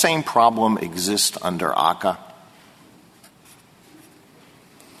 Does that same problem exist under ACCA?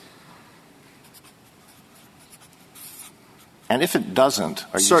 And if it doesn't,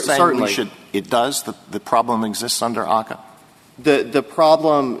 are you saying certainly. It does? The problem exists under ACCA? The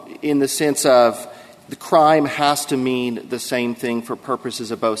problem in the sense of the crime has to mean the same thing for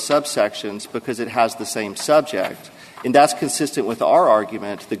purposes of both subsections because it has the same subject. And that's consistent with our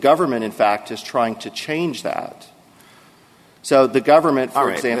argument. The government, in fact, is trying to change that. So the government, for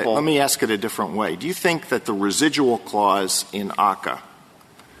example — let me ask it a different way. Do you think that the residual clause in ACCA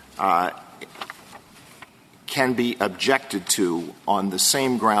can be objected to on the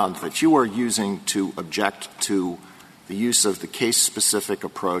same ground that you are using to object to the use of the case-specific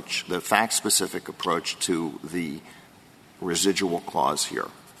approach, the fact-specific approach to the residual clause here?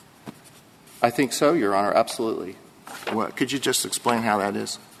 I think so, Your Honor, absolutely. Could you just explain how that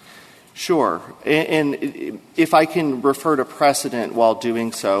is? Sure. And if I can refer to precedent while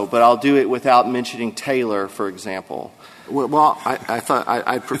doing so, but I'll do it without mentioning Taylor, for example. Well, I thought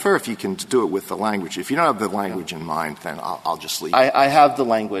I'd prefer if you can do it with the language. If you don't have the language in mind, then I'll just leave it. I have the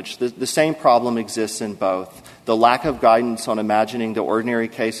language. The same problem exists in both. The lack of guidance on imagining the ordinary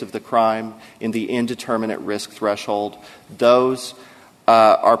case of the crime in the indeterminate risk threshold, those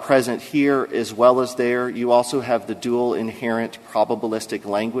are present here as well as there. You also have the dual inherent probabilistic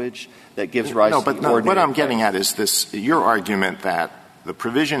language that gives rise to the ordinary. What I'm getting at is this, your argument that the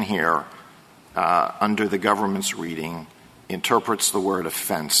provision here under the government's reading interprets the word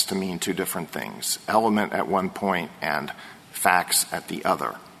offense to mean two different things, element at one point and facts at the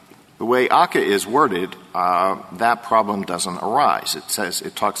other. The way ACCA is worded, that problem doesn't arise.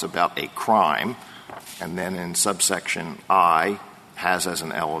 It talks about a crime, and then in subsection I has as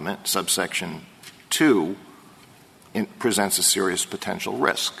an element, subsection 2 presents a serious potential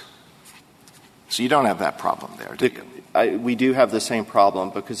risk. So you don't have that problem there, do you? We do have the same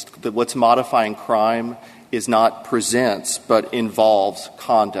problem because what's modifying crime is not presents but involves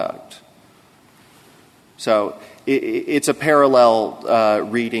conduct. So it's a parallel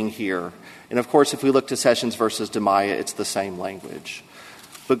reading here. And, of course, if we look to Sessions versus DiMaia, it's the same language.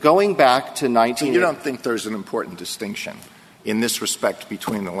 But going back to So you don't think there's an important distinction in this respect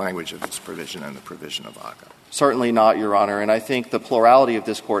between the language of this provision and the provision of ACCA? Certainly not, Your Honor. And I think the plurality of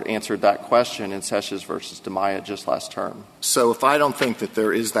this Court answered that question in Sessions versus DiMaia just last term. So if I don't think that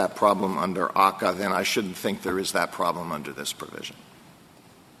there is that problem under ACCA, then I shouldn't think there is that problem under this provision?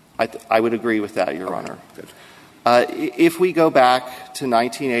 I would agree with that, Your Honor. Good. If we go back to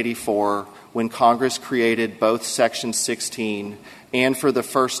 1984, when Congress created both Section 16 and for the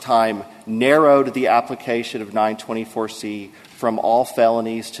first time narrowed the application of 924C from all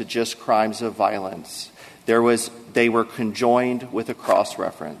felonies to just crimes of violence, they were conjoined with a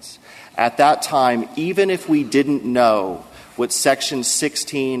cross-reference. At that time, even if we didn't know what Section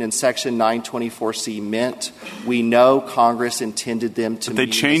 16 and Section 924C meant, we know Congress intended them to mean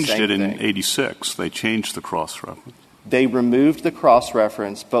the same thing. They changed it in 86. They changed the cross-reference. They removed the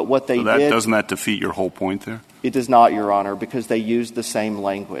cross-reference, but what they did — Doesn't that defeat your whole point there? It does not, Your Honor, because they used the same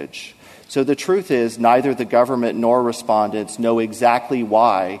language. So the truth is neither the government nor respondents know exactly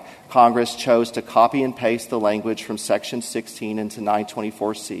why Congress chose to copy and paste the language from Section 16 into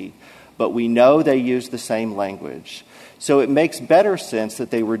 924C, but we know they used the same language. So it makes better sense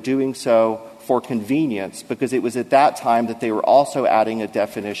that they were doing so for convenience because it was at that time that they were also adding a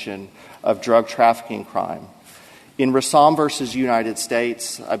definition of drug trafficking crime. In Rassam versus United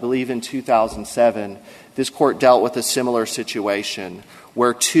States, I believe in 2007, this court dealt with a similar situation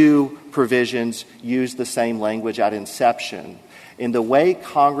where two provisions used the same language at inception. And the way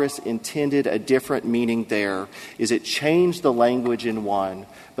Congress intended a different meaning there is it changed the language in one,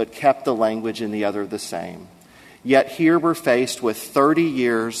 but kept the language in the other the same. Yet here we're faced with 30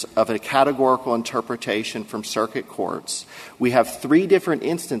 years of a categorical interpretation from circuit courts. We have three different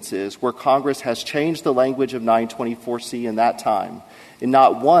instances where Congress has changed the language of 924C in that time, and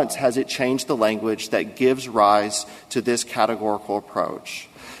not once has it changed the language that gives rise to this categorical approach.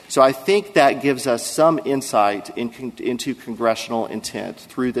 So I think that gives us some insight into congressional intent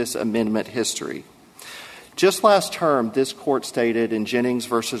through this amendment history. Just last term, this court stated in Jennings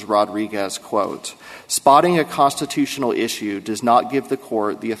versus Rodriguez, quote, "Spotting a constitutional issue does not give the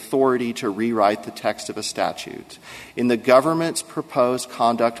court the authority to rewrite the text of a statute. In the government's proposed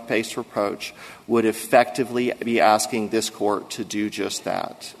conduct-based approach would effectively be asking this court to do just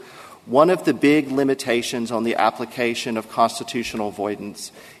that." One of the big limitations on the application of constitutional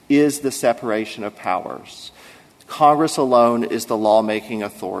avoidance is the separation of powers. Congress alone is the lawmaking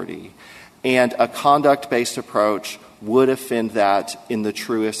authority, and a conduct-based approach would offend that in the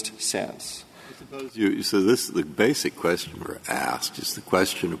truest sense. So the basic question we're asked is the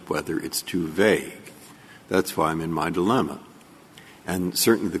question of whether it's too vague. That's why I'm in my dilemma. And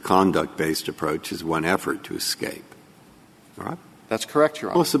certainly the conduct-based approach is one effort to escape. All right? That's correct, Your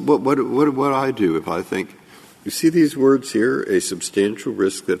Honor. Well, so what do I do if I think, you see these words here, a substantial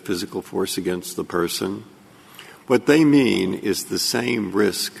risk that physical force against the person? What they mean is the same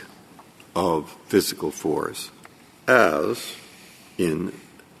risk of physical force as in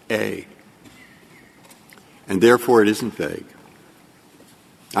A. And therefore it isn't vague.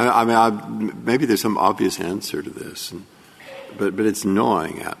 Maybe there's some obvious answer to this, but it's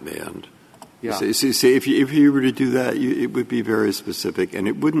gnawing at me. And yeah. See, if you were to do that, it would be very specific, and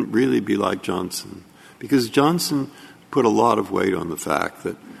it wouldn't really be like Johnson, because Johnson put a lot of weight on the fact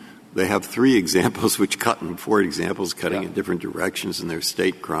that they have three examples which cut in four examples cutting in different directions in their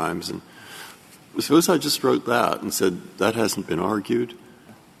state crimes. And suppose I just wrote that and said that hasn't been argued.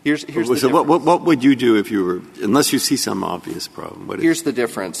 Here's the so difference. What would you do if you were, unless you see some obvious problem? Here's the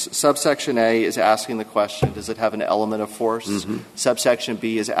difference. Subsection A is asking the question, does it have an element of force? Mm-hmm. Subsection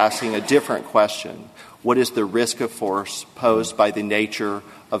B is asking a different question. What is the risk of force posed by the nature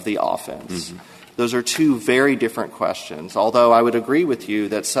of the offense? Mm-hmm. Those are two very different questions, although I would agree with you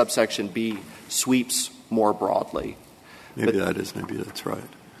that subsection B sweeps more broadly. Maybe that's right.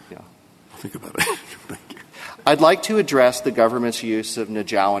 Yeah. I'll think about it. Thank you. I'd like to address the government's use of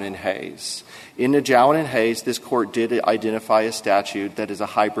Najauen and Hayes. In Najauen and Hayes, this court did identify a statute that is a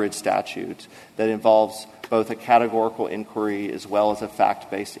hybrid statute that involves both a categorical inquiry as well as a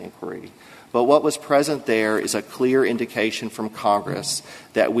fact-based inquiry. But what was present there is a clear indication from Congress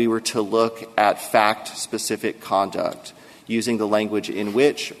that we were to look at fact-specific conduct, using the language in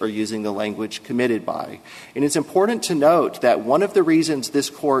which or using the language committed by. And it's important to note that one of the reasons this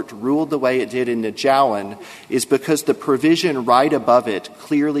court ruled the way it did in Najauen is because the provision right above it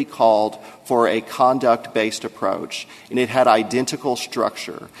clearly called for a conduct-based approach, and it had identical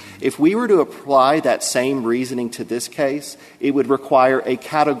structure. If we were to apply that same reasoning to this case, it would require a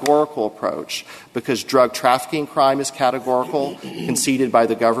categorical approach, because drug trafficking crime is categorical, conceded by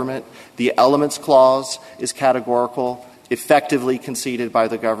the government. The elements clause is categorical, effectively conceded by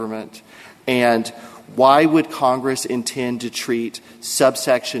the government. And why would Congress intend to treat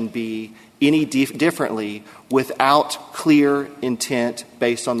subsection B any differently without clear intent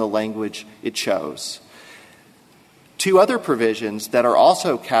based on the language it chose? Two other provisions that are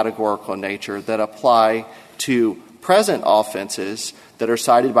also categorical in nature that apply to present offenses that are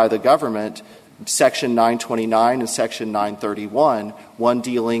cited by the government, Section 929 and Section 931, one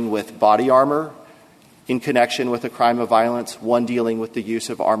dealing with body armor in connection with a crime of violence, one dealing with the use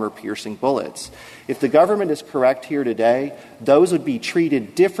of armor-piercing bullets. If the government is correct here today, those would be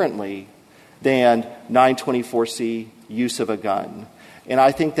treated differently than 924C, use of a gun. And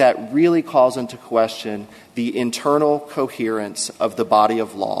I think that really calls into question the internal coherence of the body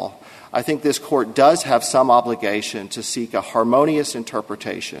of law. I think this court does have some obligation to seek a harmonious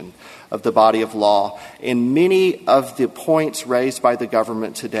interpretation of the body of law, and many of the points raised by the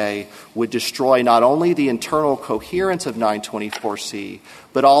government today would destroy not only the internal coherence of 924C,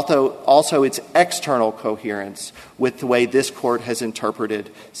 but also its external coherence with the way this court has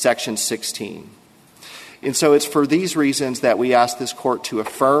interpreted Section 16. And so it's for these reasons that we ask this court to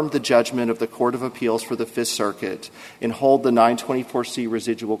affirm the judgment of the Court of Appeals for the Fifth Circuit and hold the 924C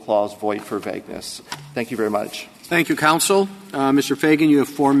residual clause void for vagueness. Thank you very much. Thank you, counsel. Mr. Fagan, you have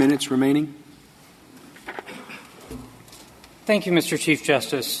 4 minutes remaining. Thank you, Mr. Chief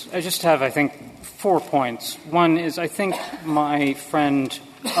Justice. I just have, I think, 4 points. One is I think my friend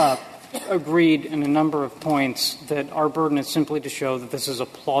agreed in a number of points that our burden is simply to show that this is a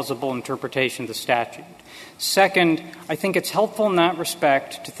plausible interpretation of the statute. Second, I think it's helpful in that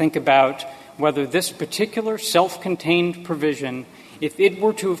respect to think about whether this particular self-contained provision, if it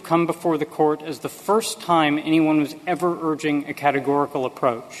were to have come before the Court as the first time anyone was ever urging a categorical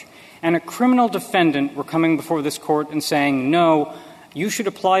approach, and a criminal defendant were coming before this Court and saying, no, you should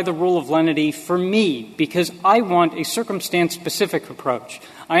apply the rule of lenity for me because I want a circumstance-specific approach.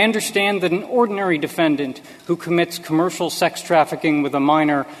 I understand that an ordinary defendant who commits commercial sex trafficking with a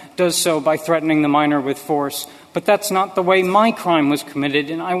minor does so by threatening the minor with force, but that's not the way my crime was committed,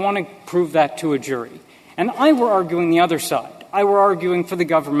 and I want to prove that to a jury. And I were arguing the other side. I were arguing for the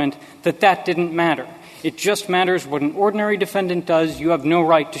government that that didn't matter. It just matters what an ordinary defendant does. You have no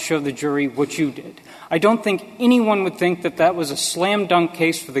right to show the jury what you did. I don't think anyone would think that that was a slam-dunk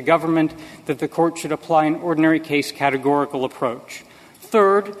case for the government, that the Court should apply an ordinary case categorical approach.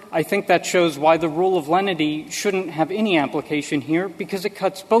 Third, I think that shows why the rule of lenity shouldn't have any application here because it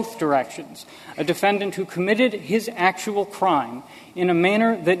cuts both directions. A defendant who committed his actual crime in a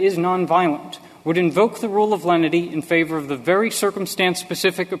manner that is nonviolent would invoke the rule of lenity in favor of the very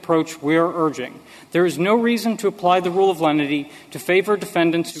circumstance-specific approach we are urging. There is no reason to apply the rule of lenity to favor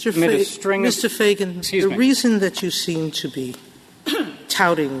defendants who commit a string of— Mr. Fagan, the reason that you seem to be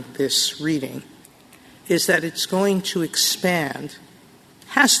touting this reading is that it's going to expand,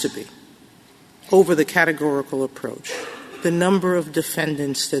 has to be, over the categorical approach, the number of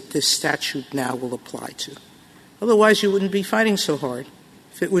defendants that this statute now will apply to. Otherwise, you wouldn't be fighting so hard.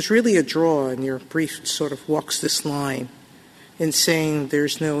 If it was really a draw, and your brief sort of walks this line in saying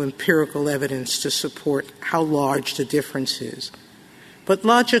there's no empirical evidence to support how large the difference is. But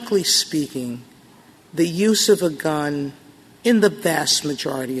logically speaking, the use of a gun in the vast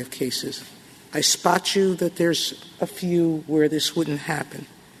majority of cases, I spot you that there's a few where this wouldn't happen,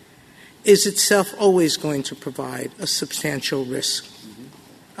 is itself always going to provide a substantial risk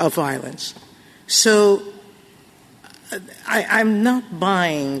of violence. So I'm not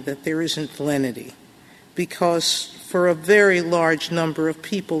buying that there isn't lenity, because for a very large number of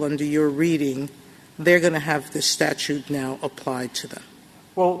people under your reading, they're going to have this statute now applied to them.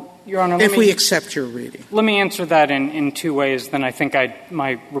 Well, Your Honor, if we accept your reading. Let me answer that in two ways, then I think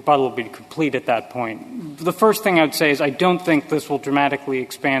my rebuttal will be complete at that point. The first thing I would say is I don't think this will dramatically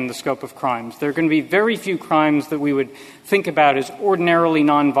expand the scope of crimes. There are going to be very few crimes that we would think about as ordinarily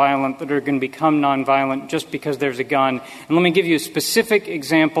nonviolent that are going to become nonviolent just because there's a gun. And let me give you a specific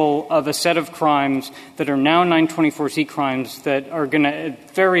example of a set of crimes that are now 924C crimes that are going to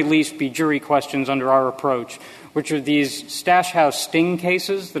at very least be jury questions under our approach, which are these stash house sting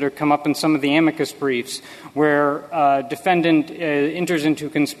cases that are come up in some of the amicus briefs where a defendant enters into a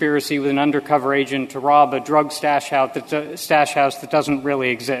conspiracy with an undercover agent to rob a drug stash house that doesn't really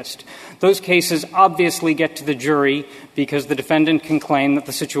exist. Those cases obviously get to the jury because the defendant can claim that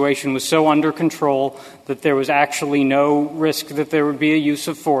the situation was so under control that there was actually no risk that there would be a use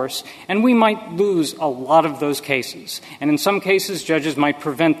of force. And we might lose a lot of those cases. And in some cases, judges might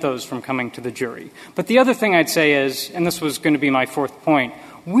prevent those from coming to the jury. But the other thing I'd say is, and this was going to be my fourth point,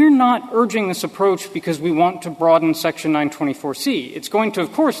 we're not urging this approach because we want to broaden Section 924C. It's going to,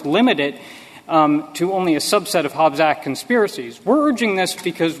 of course, limit it to only a subset of Hobbs Act conspiracies. We're urging this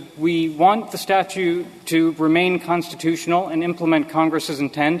because we want the statute to remain constitutional and implement Congress's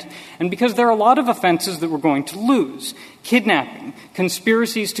intent, and because there are a lot of offenses that we're going to lose. Kidnapping,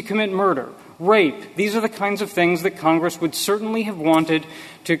 conspiracies to commit murder, rape. These are the kinds of things that Congress would certainly have wanted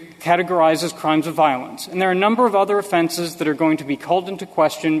to categorize as crimes of violence. And there are a number of other offenses that are going to be called into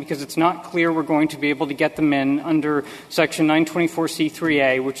question because it's not clear we're going to be able to get them in under Section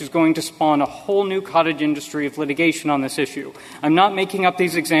 924C3A, which is going to spawn a whole new cottage industry of litigation on this issue. I'm not making up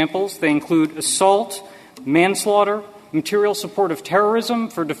these examples. They include assault, manslaughter, material support of terrorism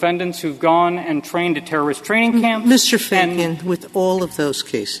for defendants who've gone and trained at terrorist training camps. Mr. Fagan, with all of those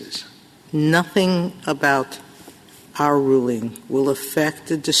cases, nothing about our ruling will affect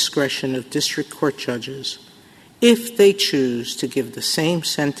the discretion of district court judges if they choose to give the same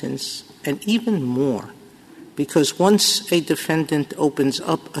sentence and even more, because once a defendant opens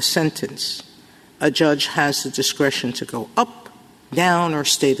up a sentence, a judge has the discretion to go up, down, or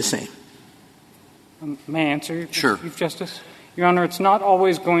stay the same. May I answer, Sure. Chief Justice? Your Honor, it's not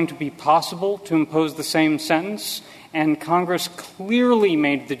always going to be possible to impose the same sentence, and Congress clearly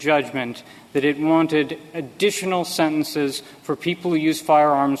made the judgment that it wanted additional sentences for people who use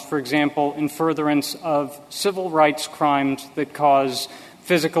firearms, for example, in furtherance of civil rights crimes that cause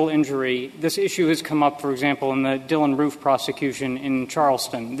physical injury. This issue has come up, for example, in the Dillon Roof prosecution in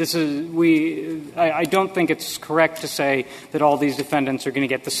Charleston. I don't think it's correct to say that all these defendants are going to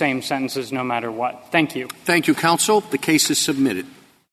get the same sentences no matter what. Thank you. Thank you, counsel. The case is submitted.